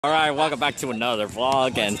Alright, welcome back to another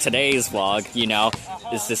vlog, and today's vlog, you know,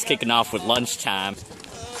 is just kicking off with lunchtime.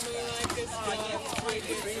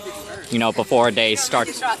 You know, before they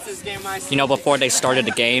started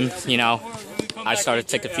the game, you know, I started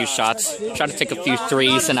to take a few shots, tried to take a few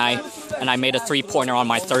threes, and I made a three-pointer on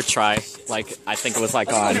my third try. Like, I think it was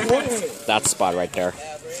like on that spot right there.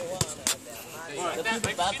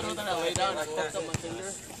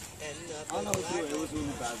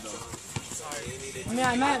 I mean,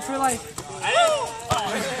 I meant for like.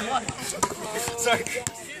 Sorry.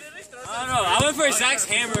 I don't know. I went for Zach's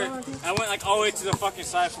hammer. I went like all the way to the fucking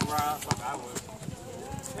side from where I was.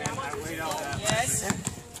 And I laid out that. Yes.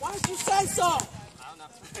 Why did you say so? I don't know.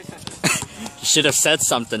 You should have said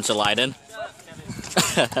something, Jaladen.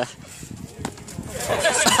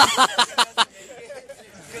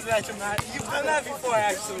 You've done that before,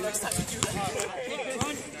 actually.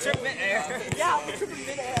 Trip mid-air. Yeah, I'm tripping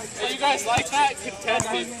mid-air. Hey, you guys like that?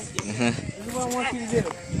 Contested. This is what I want you to do.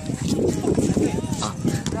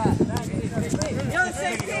 You're the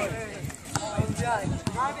same team.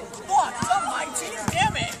 Fuck, it's on my team,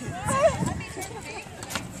 damn it.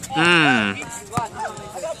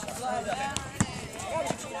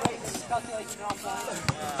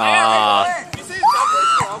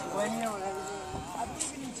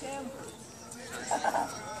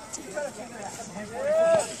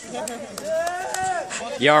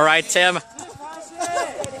 You alright, Tim?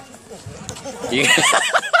 You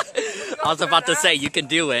I was about to say, you can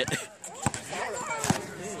do it.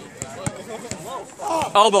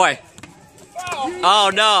 Oh boy.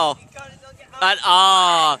 Oh no.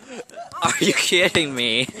 Are you kidding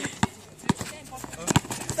me?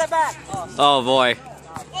 Step back. Oh boy.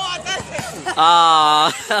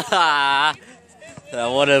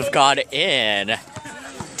 That would have gone in.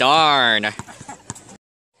 Darn.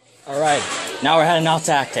 Alright, now we're heading out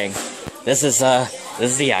to acting. This is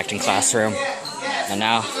the acting classroom. And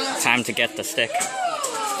now, time to get the stick.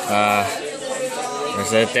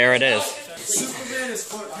 Where's it? There it is. Superman is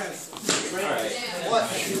Clark Kent. What?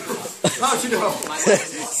 How'd you know?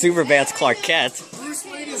 Superman's Clark Kent. Bruce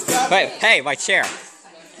Wayne is Batman. Wait, hey, my chair.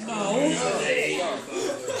 No.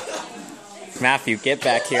 Matthew, get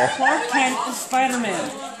back here. Clark Kent is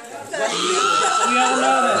Spider-Man. We all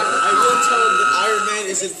know that. I will tell him that Iron Man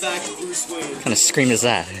is in fact Bruce Wayne. What kind of scream is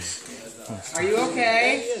that? Are you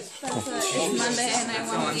okay? It's Monday and I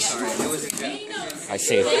want to be at home. I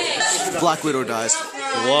see. Black Widow dies.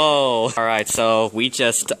 Whoa. Alright, so we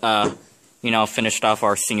just, you know, finished off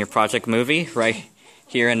our senior project movie right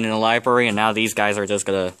here in the library, and now these guys are just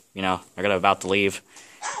gonna, you know, they're about to leave.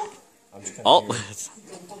 Oh!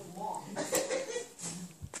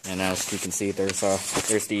 And as you can see, there's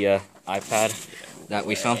the iPad that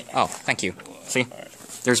we filmed. Oh, thank you. See?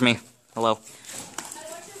 There's me. Hello.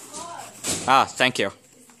 Ah, thank you.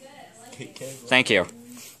 Thank you.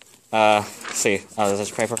 See. Oh, is this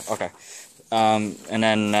paper? Okay. And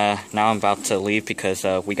then, now I'm about to leave because,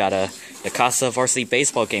 we got the Casa Varsity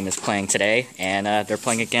baseball game is playing today, and, they're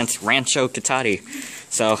playing against Rancho Cotate.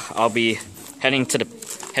 So, I'll be heading to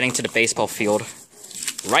the baseball field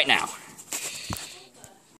right now.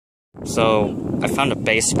 So, I found a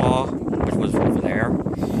baseball, which was over there,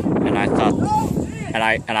 and I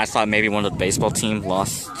thought maybe one of the baseball team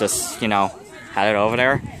just, you know, had it over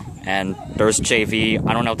there. And there's JV,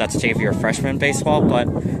 I don't know if that's JV or freshman baseball, but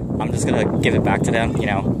I'm just gonna give it back to them, you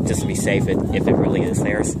know, just to be safe if it really is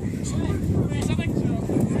theirs.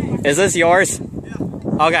 Is this yours?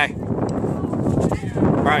 Yeah. Okay.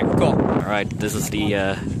 Alright, cool. Alright, this is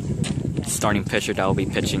the starting pitcher that will be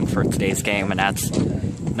pitching for today's game, and that's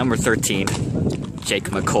number 13, Jake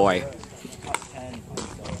McCoy.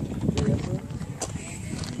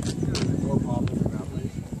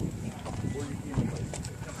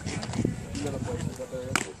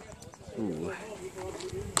 Ooh.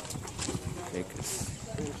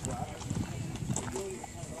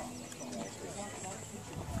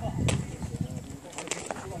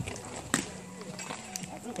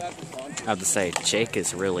 I have to say, Jake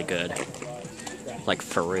is really good. Like,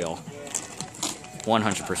 for real.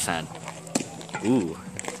 100%. Ooh.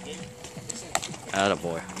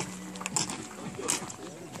 Attaboy.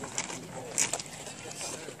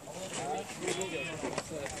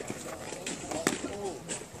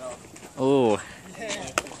 Ooh.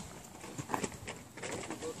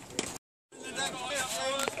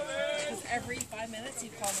 Every 5 minutes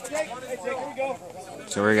you call me.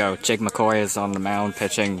 So here we go. Jake McCoy is on the mound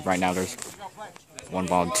pitching. Right now there's 1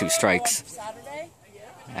 ball and 2 strikes.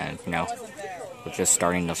 And, you know, we're just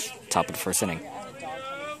starting the top of the first inning.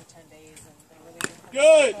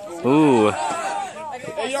 Good. Ooh.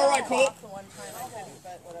 Hey, you alright, Colt?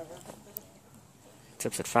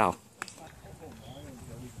 Tips it foul.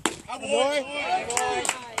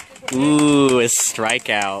 Ooh, a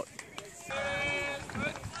strikeout.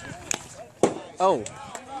 Oh.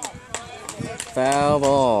 Foul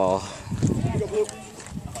ball.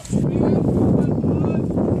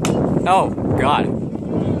 Oh, God.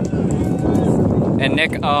 And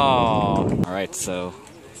Nick, oh. Alright, so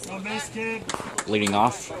leading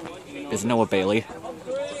off is Noah Bailey.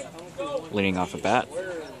 Leading off at bat.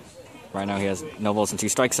 Right now he has no balls and 2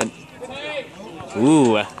 strikes. And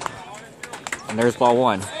ooh. And there's ball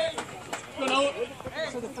 1.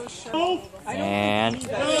 And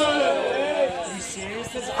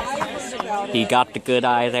he got the good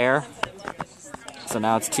eye there. So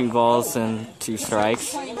now it's 2 balls and 2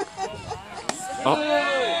 strikes. Oh.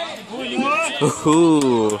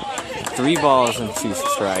 Ooh. 3 balls and 2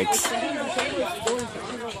 strikes.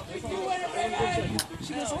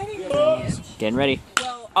 Getting ready.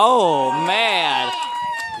 Oh, man.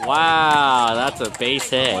 Wow, that's a base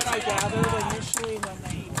hit.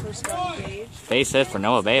 Base hit for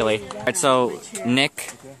Noah Bailey. Alright, so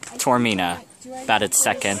Nick Tormina batted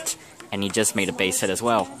second, and he just made a base hit as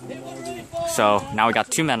well. So now we got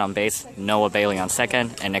 2 men on base, Noah Bailey on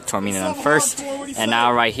second, and Nick Tormina on first. And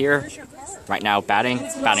now right here, right now batting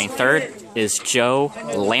third is Joe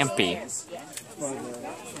Lampy.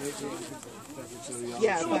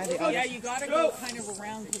 Yeah, you gotta go kind of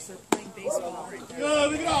around because they're playing baseball right there.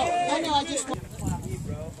 I know, I just...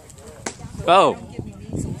 Oh.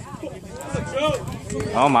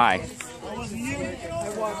 Oh my. I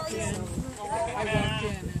walked in.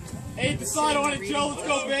 Hey, decide on it, Joe. Let's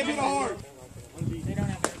go, baby, to hard. They don't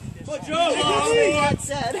have But Joe!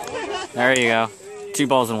 There you go. 2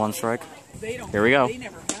 balls and 1 strike. Here we go. They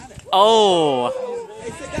never had it. Oh.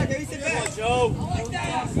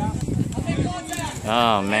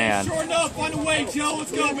 Oh man. Sure enough, find a way, Joe.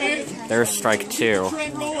 Let's go, man. There's strike 2.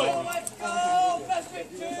 Trent, roll it.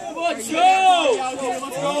 Let's go!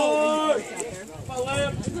 Let's go!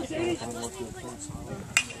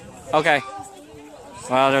 Okay.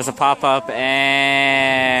 Well, there's a pop-up and...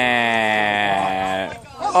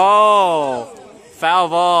 Oh! Foul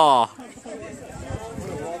ball.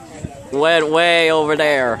 Went way over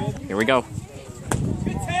there. Here we go.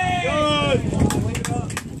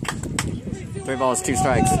 3 balls, 2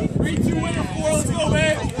 strikes. 3-2 winner, 4. Let's go,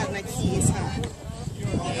 man. I have my keys, huh?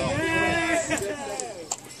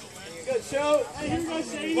 Good show. Hey, here we go,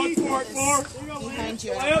 Shady. 1 4. Behind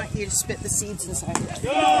you, I want you to spit the seeds inside.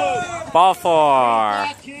 Ball 4.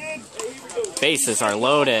 Bases are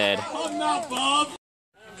loaded. Come now, Bob.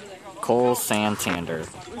 Cole Santander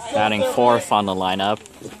batting 4th on the lineup.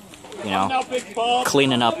 You know,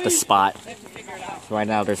 cleaning up the spot. Right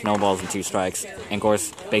now, there's no balls and 2 strikes. And of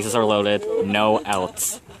course, bases are loaded, no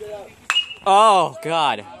outs. Oh,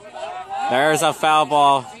 God. There's a foul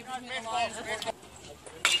ball.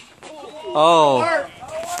 Oh,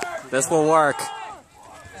 this will work.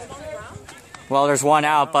 Well, there's 1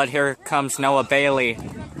 out, but here comes Noah Bailey.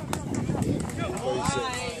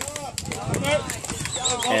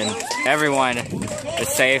 And everyone is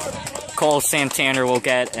safe. Cole Santander will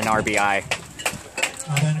get an RBI.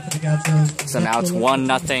 So now it's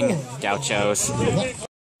 1-0 Gauchos.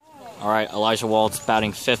 Alright, Elijah Waltz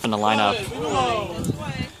batting 5th in the lineup.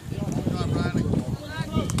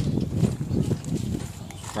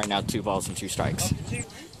 Right now, 2 balls and 2 strikes.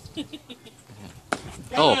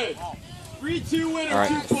 Oh. 3-2 winner.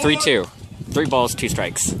 Alright, 3-2. 3 balls, 2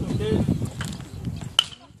 strikes.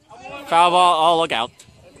 Foul ball, oh, look out.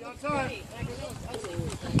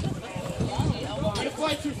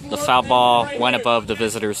 The foul ball went above the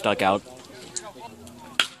visitor's dugout.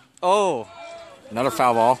 Oh, another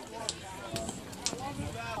foul ball.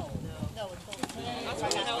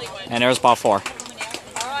 And there's ball 4.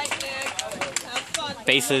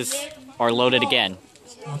 Bases are loaded again.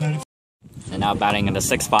 And now batting in the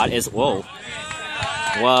 6th spot is, whoa.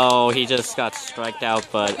 Whoa, he just got striked out,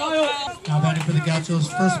 but... Now batting for the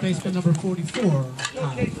Gauchos, first baseman number 44,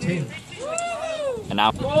 Taylor. And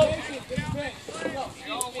now...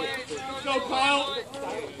 Go, Kyle.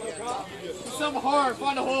 Do something hard.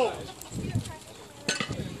 Find a hole.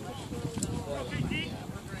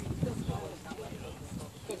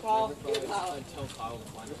 Good call. Good call.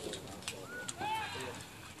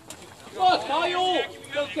 Go, Kyle.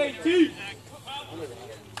 Go, KT.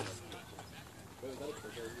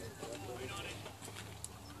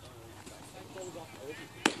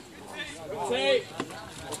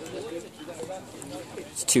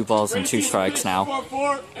 It's 2 balls and 2 strikes now.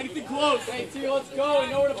 4-4. Anything close. KT, let's go. We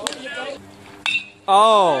know where to put you.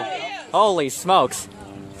 Oh, holy smokes.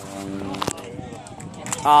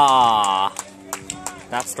 Ah.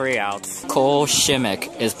 That's 3 outs. Cole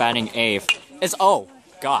Shimmick is batting 8th. Oh,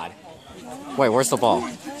 God. Wait, where's the ball?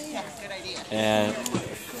 And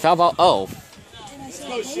foul ball. Oh.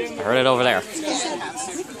 I heard it over there.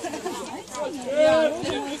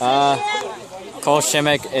 Cole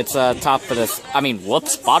Shimmick, it's top of this.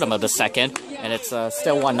 Bottom of the second. And it's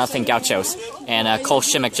still 1-0 Gauchos. And Cole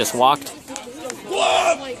Shimmick just walked.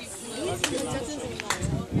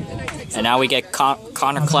 And now we get Connor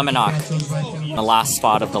Klemenok in the last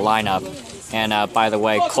spot of the lineup. And by the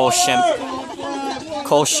way, Cole Shimmick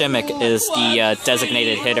is the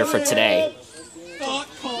designated hitter for today.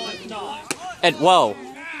 And whoa!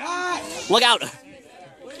 Look out!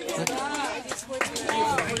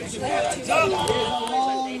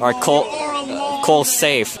 All right, Cole's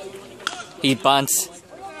safe. He bunts.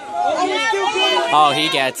 Oh, he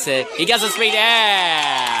gets it. He gets the speed.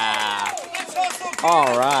 Yeah!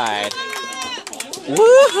 All right.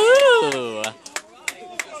 Woohoo!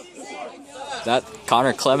 That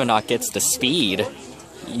Connor Klemenok gets the speed.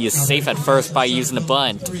 He's safe at first by using the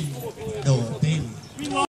bunt.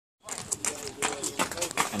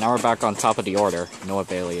 And now we're back on top of the order. Noah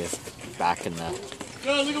Bailey is back in the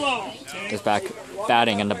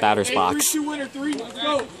batting in the batter's box.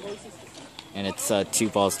 And it's 2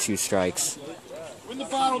 balls, 2 strikes.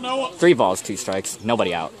 3 balls, 2 strikes.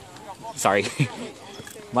 Nobody out. Sorry.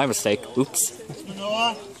 My mistake. Oops.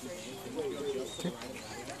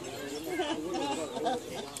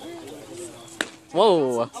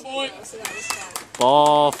 Whoa.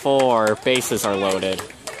 Ball 4. Bases are loaded.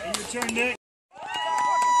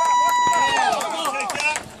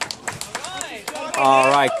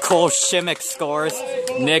 Alright, Cole Shimmick scores.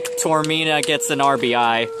 Nick Tormina gets an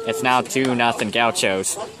RBI. It's now 2-0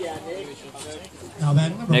 Gauchos.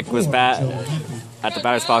 Nick was at the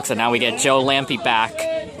batter's box, and now we get Joe Lampe back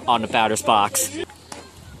on the batter's box.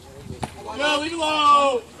 Go, leave it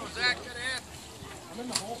low!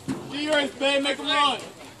 Do yours, babe, make him run!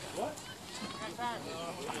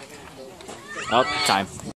 Oh, time.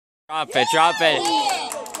 Drop it.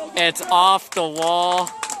 It's off the wall.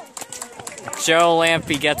 Joe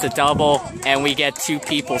Lampe gets a double, and we get 2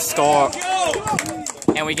 people score.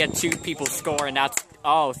 And that's,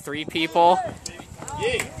 3 people.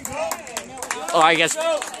 Oh, I guess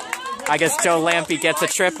Joe Lampe gets a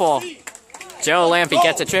triple.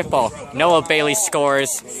 Noah Bailey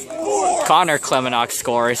scores. Connor Klemenok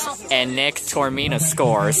scores. And Nick Tormina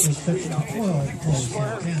scores.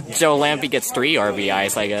 Joe Lampe gets 3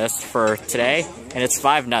 RBIs, I guess, for today. And it's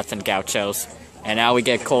 5-0 Gauchos. And now we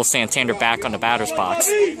get Cole Santander back on the batter's box.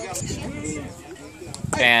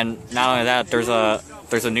 And not only that,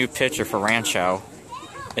 there's a new pitcher for Rancho.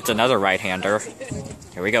 It's another right-hander.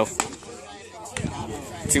 Here we go.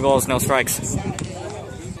 2 balls, no strikes.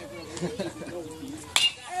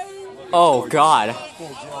 Oh, God.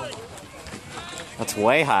 That's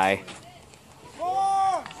way high.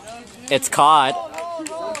 It's caught.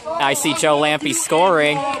 I see Joe Lampe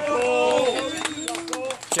scoring.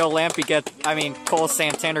 Cole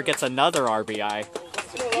Santander gets another RBI.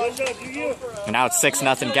 And now it's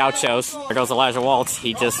 6-0 Gauchos. There goes Elijah Waltz.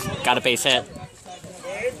 He just got a base hit.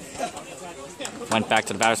 Went back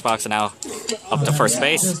to the batter's box and now up to first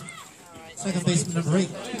base. Second baseman number 8,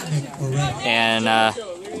 Nick Orella. And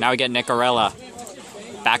now we get Nick Orella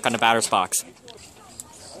back on the batter's box.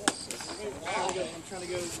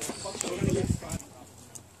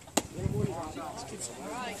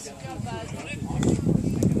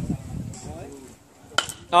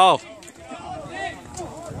 Oh!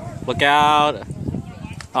 Look out!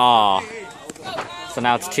 Oh. So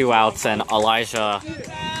now it's 2 outs and Elijah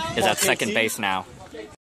is at second base now.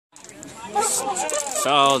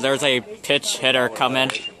 So there's a pitch hitter coming.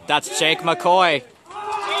 That's Jake McCoy.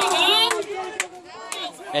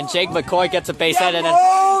 And Jake McCoy gets a base hit and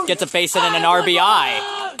an RBI.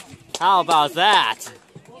 How about that?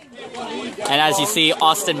 And as you see,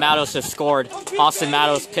 Austin Mattos has scored. Austin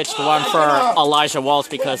Mattos pitched one for Elijah Waltz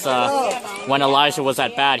because when Elijah was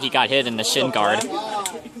at bat, he got hit in the shin guard.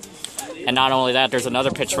 And not only that, there's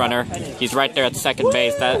another pitch runner. He's right there at second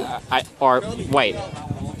base.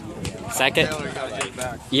 Second?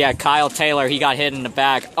 Yeah, Kyle Taylor. He got hit in the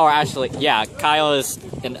back. Or actually, yeah, Kyle is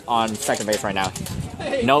on second base right now.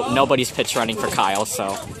 Nobody's pitch running for Kyle,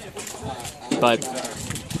 so. But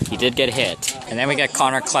he did get hit. And then we get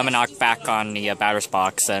Connor Klemenok back on the batter's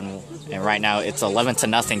box, and right now it's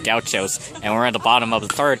 11-0 Gauchos, and we're at the bottom of the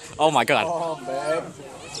third. Oh my God!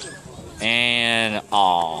 And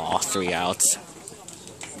 3 outs.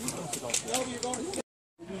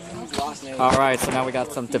 All right, so now we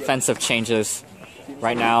got some defensive changes.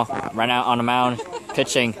 Right now on the mound,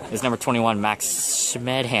 pitching is number 21, Max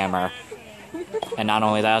Schmidhammer. And not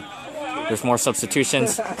only that, there's more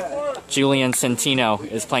substitutions. Julian Centino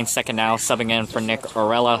is playing second now, subbing in for Nick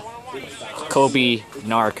Orella. Kobe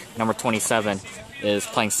Nark, number 27, is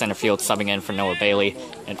playing center field, subbing in for Noah Bailey.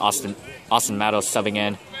 And Austin Mattos subbing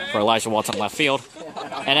in for Elijah Waltz on left field.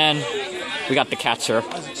 And then we got the catcher,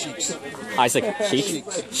 Isaac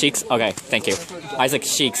Sheeks. Okay, thank you. Isaac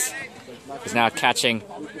Sheeks is now catching,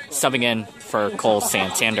 subbing in for Cole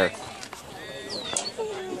Santander.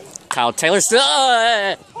 Kyle Taylor still.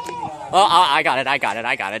 Oh, I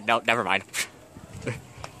got it. No, never mind.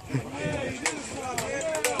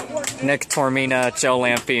 Nick Tormina, Joe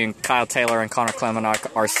Lampe, and Kyle Taylor and Connor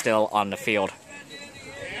Klemenok are still on the field.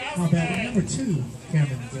 How about number 2,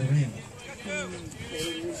 Cameron Durant?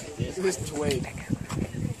 Listen to Wade.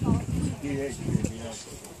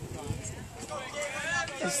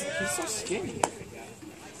 He's so skinny.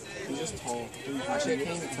 He's just tall. Actually, I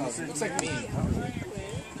can't even tell. He looks like me.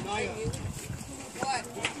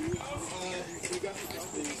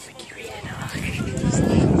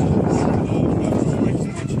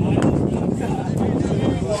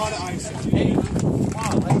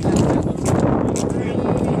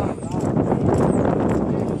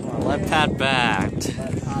 Left pad backed.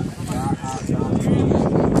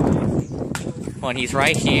 When he's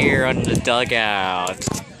right here on the dugout.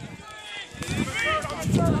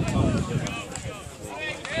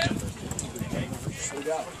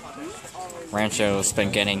 Rancho's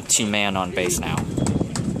been getting 2-man on base now.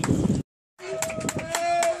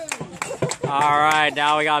 Alright,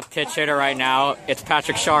 now we got pitch hitter right now. It's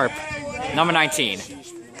Patrick Sharp, number 19.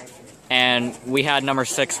 And we had number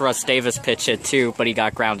 6, Russ Davis, pitch hit too, but he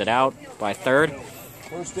got grounded out by third.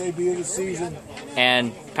 First debut of the season.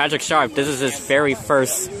 And Patrick Sharp, this is his very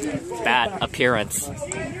first bat appearance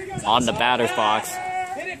on the batter's box.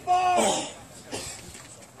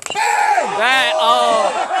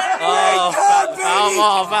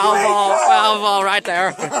 Foul ball right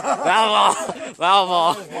there. Foul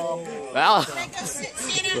ball.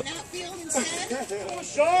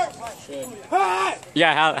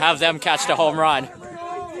 Yeah, have them catch the home run.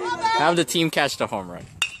 Have the team catch the home run.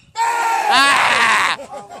 Ah!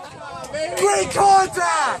 Great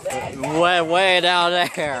contact! Way down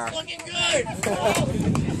there.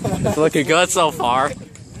 It's looking good so far.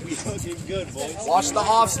 Looking good, boys. Watch the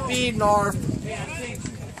off speed, Narf.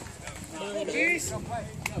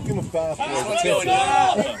 Give him a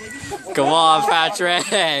fastball. Come on,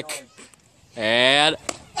 Patrick. And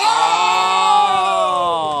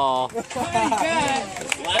oh!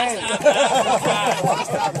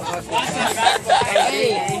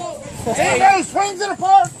 Hey, swings in the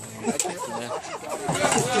park.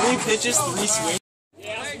 3 pitches, 3 swings.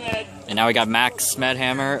 And now we got Max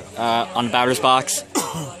Smedhammer on the batter's box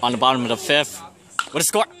on the bottom of the 5th with a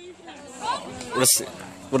score.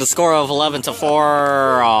 With a score of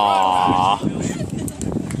 11-4. Aww.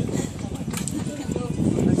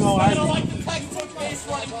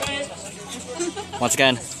 Once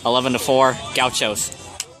again, 11-4, Gauchos.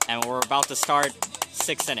 And we're about to start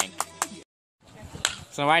 6th inning.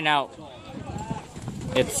 So right now,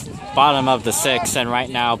 it's bottom of the 6th, and right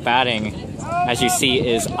now batting, as you see,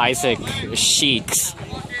 is Isaac Sheeks.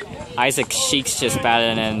 Isaac Sheeks just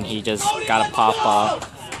batted, and he just got a pop up.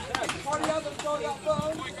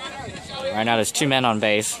 Right now, there's 2 men on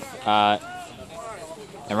base. And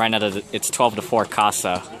right now, it's 12-4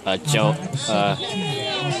 Casa.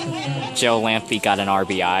 Joe Lampe got an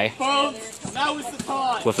RBI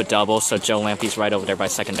with a double, so Joe Lampe's right over there by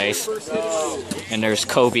second base. And there's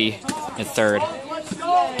Kobe in third.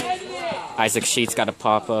 Isaac Sheets got a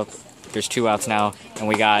pop up. There's 2 outs now, and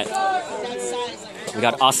we got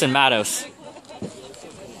Austin Mattos,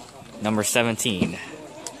 number 17,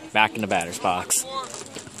 back in the batter's box.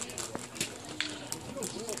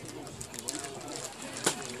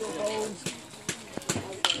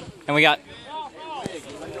 And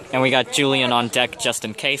we got Julian on deck just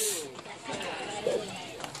in case.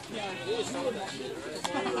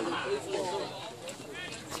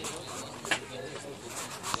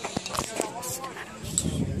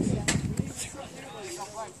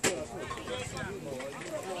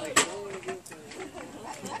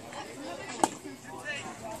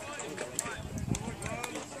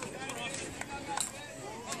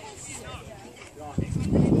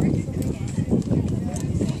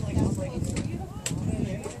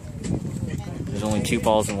 There's only 2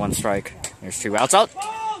 balls and 1 strike. There's 2 outs out.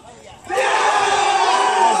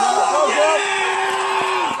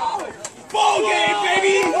 Ball game,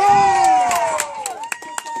 baby!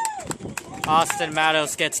 Austin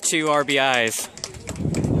Mattos gets 2 RBIs.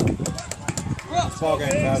 Ball game,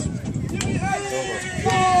 guys.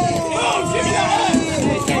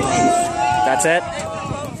 That's it?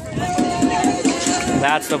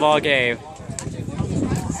 That's the ball game.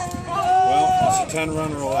 Well, it's a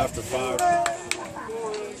 10-run rule after 5.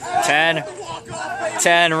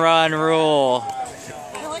 10-run rule.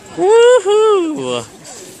 Woohoo!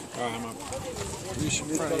 You should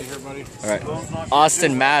be proud of you here, buddy. All right.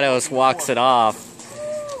 Austin Mattos walks it off.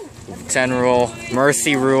 10 rule,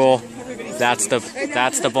 mercy rule. That's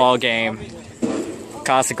the ball game.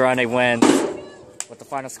 Casa Grande wins with the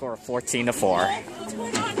final score of 14-4.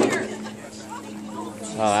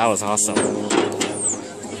 Oh, that was awesome.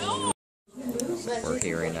 We're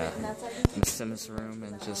here in Miss Simmons' room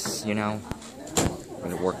and just, you know, we're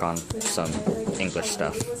gonna work on some English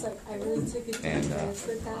stuff. And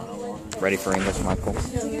ready for English, Michael?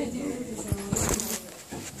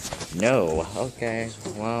 No. Okay.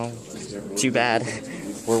 Well, too bad.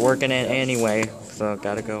 We're working it anyway, so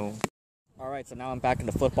gotta go. Alright, so now I'm back in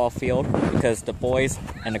the football field because the boys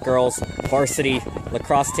and the girls varsity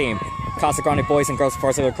lacrosse team, Casa Grande boys and girls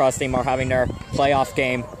varsity lacrosse team, are having their playoff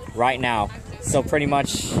game right now. So pretty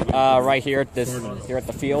much right here at the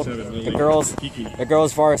field, the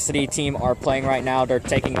girls varsity team are playing right now. They're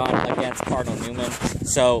taking on against Cardinal Newman.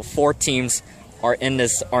 So 4 teams are in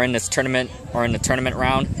this tournament, or in the tournament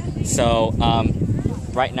round. So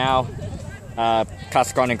right now,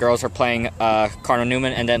 Casa Grande girls are playing Cardinal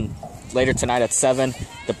Newman, and then later tonight at 7,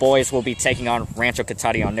 the boys will be taking on Rancho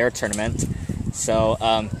Cotate on their tournament. So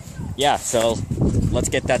yeah, so let's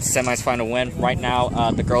get that semifinal win. Right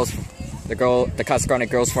now, the Casa Grande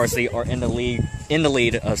girls varsity are in the lead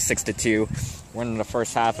of 6-2. We're in the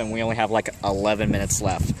first half, and we only have like 11 minutes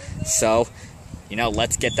left. So, you know,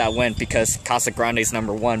 let's get that win because Casa Grande's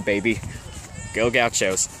 #1, baby. Go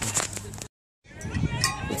Gauchos.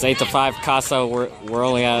 It's 8-5. Casa. We're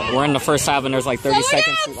in the first half, and there's like 30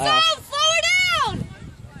 seconds left. Slow down!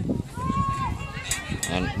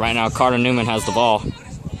 And right now, Cardinal Newman has the ball.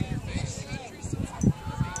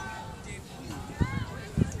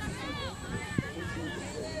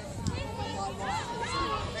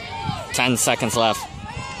 Ten seconds left.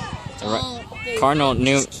 Cardinal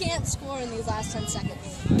Newman can't score in these last 10 seconds.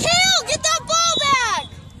 Kale, get that ball back!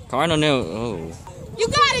 Cardinal Newman. Oh. You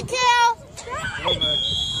got it, Kale!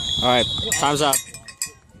 Alright, time's up.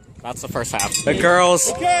 That's the first half. The girls,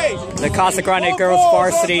 the Casa Grande girls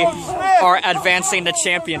varsity, are advancing the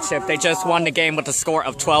championship. They just won the game with a score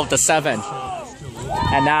of 12-7.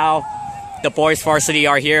 And now the boys varsity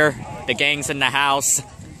are here. The gang's in the house.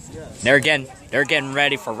 They're getting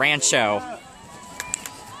ready for Rancho.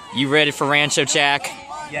 You ready for Rancho, Jack?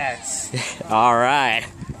 Yes. All right.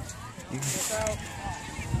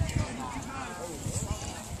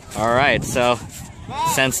 All right. So,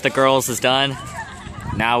 since the girls is done,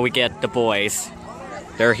 now we get the boys.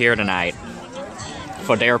 They're here tonight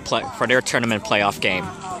for their tournament playoff game.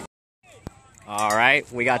 All right.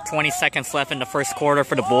 We got 20 seconds left in the first quarter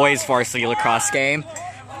for the boys varsity lacrosse game.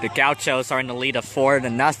 The Gauchos are in the lead of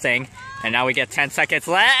 4-0, and now we get 10 seconds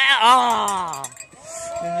left.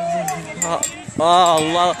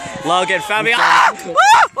 Logan Fabi.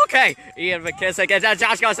 Okay. Ian McKissick and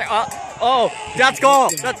Josh goes. That's goal.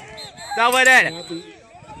 That went in.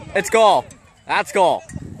 It's goal. That's goal.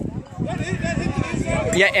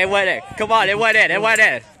 Yeah, it went in. Come on, it went in. It went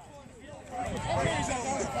in.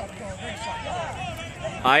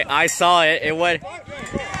 I saw it. It went.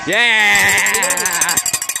 Yeah.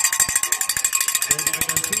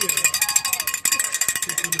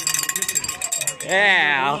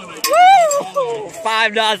 Yeah. Woo!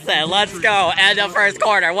 5-0. Let's go. End of first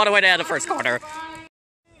quarter. What a way to end the first quarter.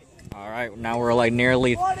 Alright, now we're like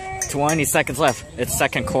nearly 20 seconds left. It's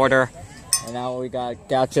second quarter. And now we got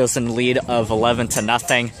Gauchos in the lead of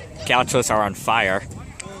 11-0. Gauchos are on fire.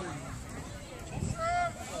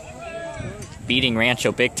 Beating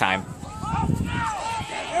Rancho big time.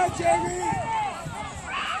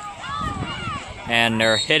 And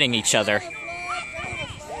they're hitting each other.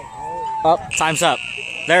 Oh, time's up.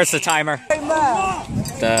 There's the timer.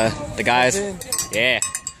 The guys, yeah,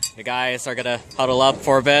 the guys are gonna huddle up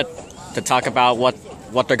for a bit to talk about what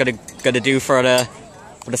they're gonna do for the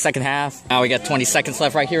second half. Now we got 20 seconds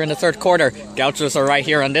left right here in the third quarter. Gauchos are right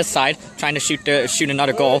here on this side trying to shoot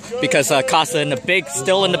another goal because Casa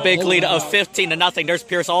still in the big lead of 15-0. There's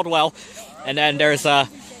Pierce Aldwell, and then there's oh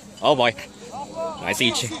boy, I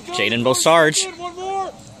see Jaden Bosarge.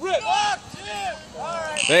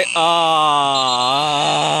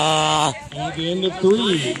 At the end of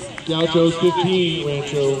 3, Gauchos 15,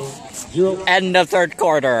 Rancho 0. End of third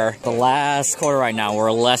quarter. The last quarter right now.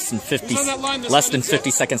 We're less than 50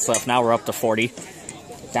 seconds left. Now we're up to 40.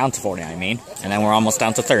 Down to 40, I mean. And then we're almost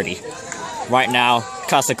down to 30. Right now,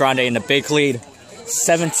 Casa Grande in the big lead.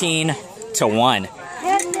 17-0. 2-1.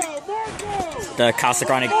 The Casa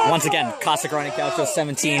Grande, once again, Casa Grande Gauchos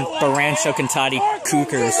 17, the Rancho Cotate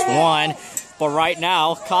Cougars 1. But right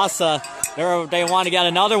now, Casa, they want to get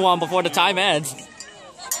another one before the time ends.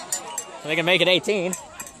 They can make it 18.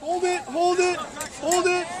 Hold it, hold it, hold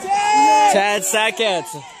it. 10 seconds.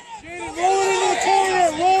 Roll it into the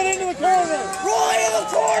corner, roll it into the corner. Roll it into the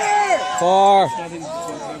corner. 4.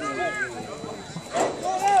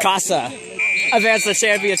 Casa advance the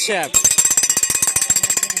championship.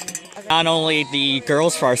 Not only the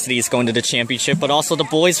girls varsity is going to the championship, but also the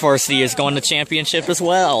boys varsity is going to championship as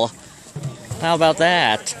well. How about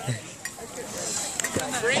that?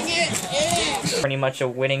 Bring it in. Pretty much a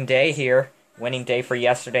winning day here. Winning day for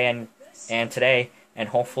yesterday and today. And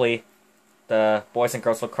hopefully the boys and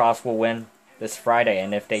girls lacrosse will win this Friday.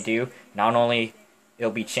 And if they do, not only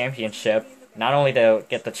it'll be championship, not only they'll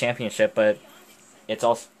get the championship, but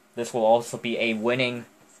this will also be a winning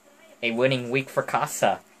week for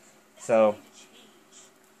Casa. So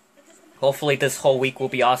hopefully this whole week will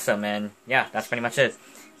be awesome. And yeah, that's pretty much it.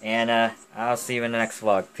 And I'll see you in the next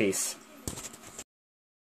vlog. Peace.